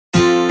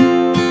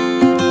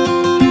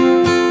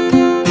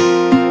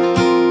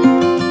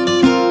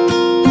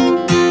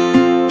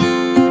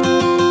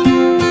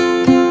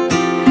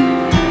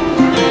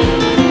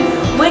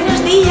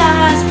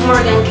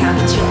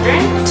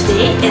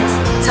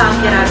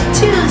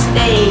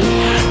Tuesday,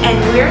 and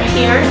we're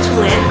here to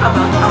learn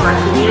about our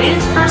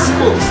communities for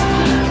schools,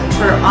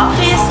 for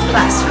office,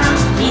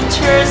 classrooms,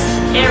 teachers,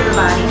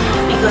 everybody,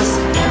 because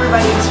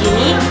everybody is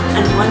unique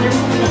and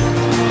wonderful.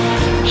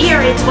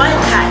 Here it's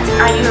Wildcat.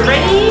 Are you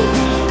ready?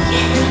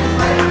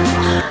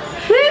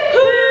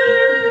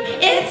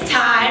 It's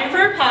time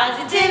for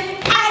positive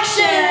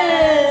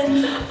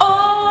action.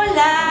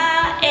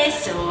 Hola,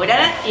 es hora de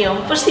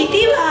acción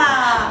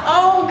positiva.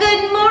 Oh,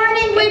 good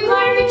morning,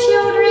 Widmyer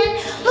children.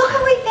 Look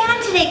what we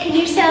found today. Can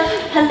you say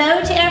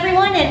hello to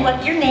everyone and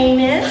what your name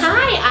is?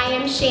 Hi, I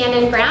am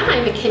Shannon Brown.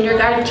 I'm a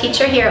kindergarten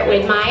teacher here at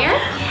Widmyer.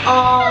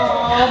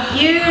 Oh,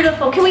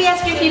 beautiful. Can we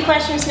ask you a few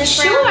questions, Miss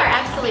Brown? Sure,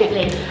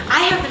 absolutely.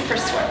 I have the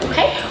first one.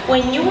 Okay.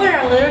 When you were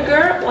a little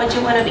girl, what did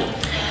you want to be?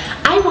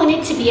 I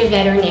wanted to be a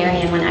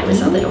veterinarian when I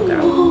was a little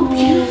girl. Oh,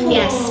 beautiful.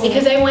 Yes,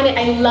 because I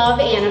love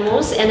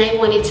animals and I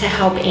wanted to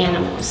help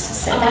animals.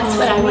 So that's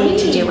what I wanted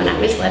to do when I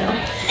was little.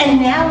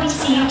 And now we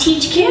see you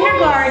teach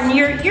kindergarten.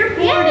 Your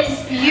board is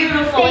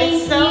beautiful.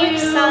 It's so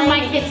exciting.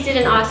 My kids did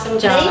an awesome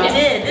job. They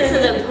did. This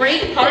is a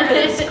great part of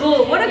the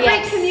school. What a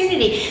great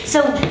community.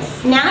 So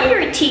now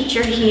you're a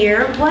teacher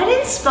here. What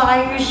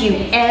inspires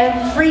you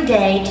every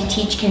day to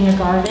teach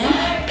kindergarten?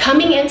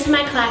 Coming into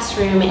my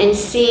classroom and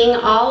seeing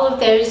all of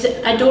those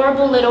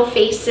adorable little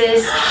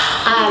faces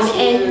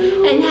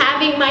and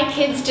having my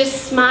kids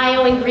just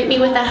smile and greet me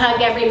with a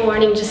hug every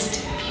morning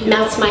just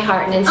melts my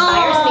heart and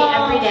inspires me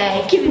every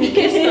day. Giving me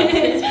goosebumps,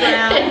 Miss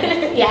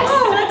Brown. Yes.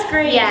 Oh, that's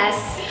great.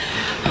 Yes.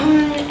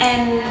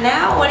 And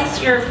now, what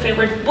is your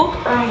favorite book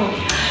or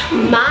movie?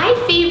 My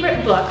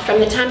favorite book from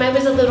the time I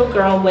was a little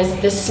girl was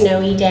The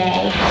Snowy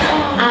Day.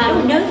 I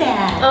don't know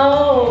that.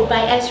 Oh,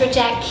 by Ezra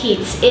Jack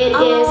Keats. It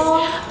is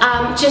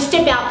just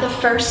about the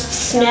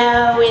first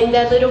snow and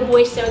the little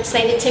boy so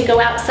excited to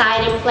go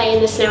outside and play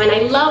in the snow. And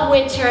I love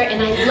winter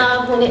and I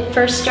love when it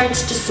first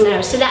starts to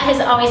snow. So that has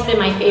always been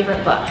my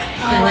favorite book.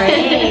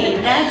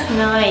 Great, that's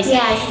nice.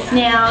 Yes.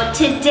 Now,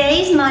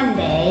 today's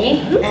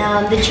Monday.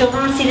 The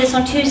children will see this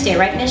on Tuesday,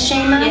 right, Miss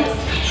Shama?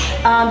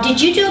 Yes. Did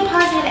you do a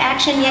positive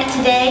action yet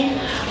today?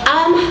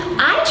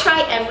 I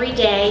try every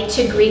day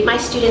to greet my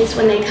students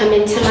when they come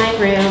into my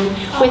room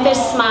with a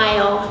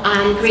smile,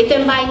 greet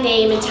them by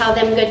name and tell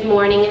them good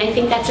morning, and I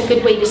think that's a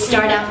good way to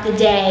start out the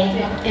day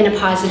in a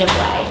positive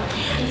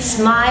way.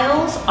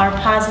 Smiles are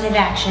positive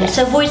action.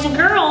 So boys and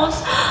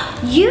girls,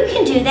 you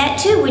can do that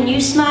too. When you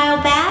smile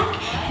back,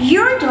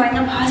 you're doing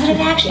a positive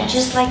action,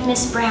 just like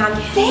Miss Brown.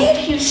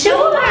 Thank you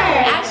so much.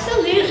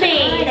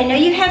 Absolutely. I know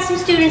you have some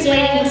students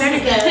waiting. You better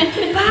go.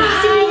 Bye.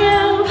 See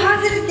you.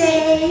 Positive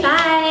day.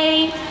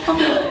 Bye.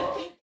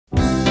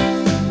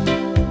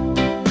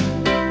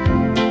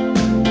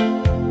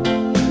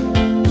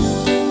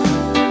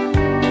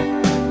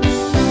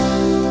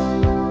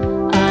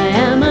 I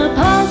am a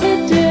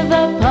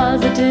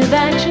positive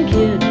action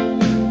kid.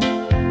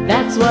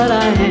 That's what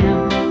I am.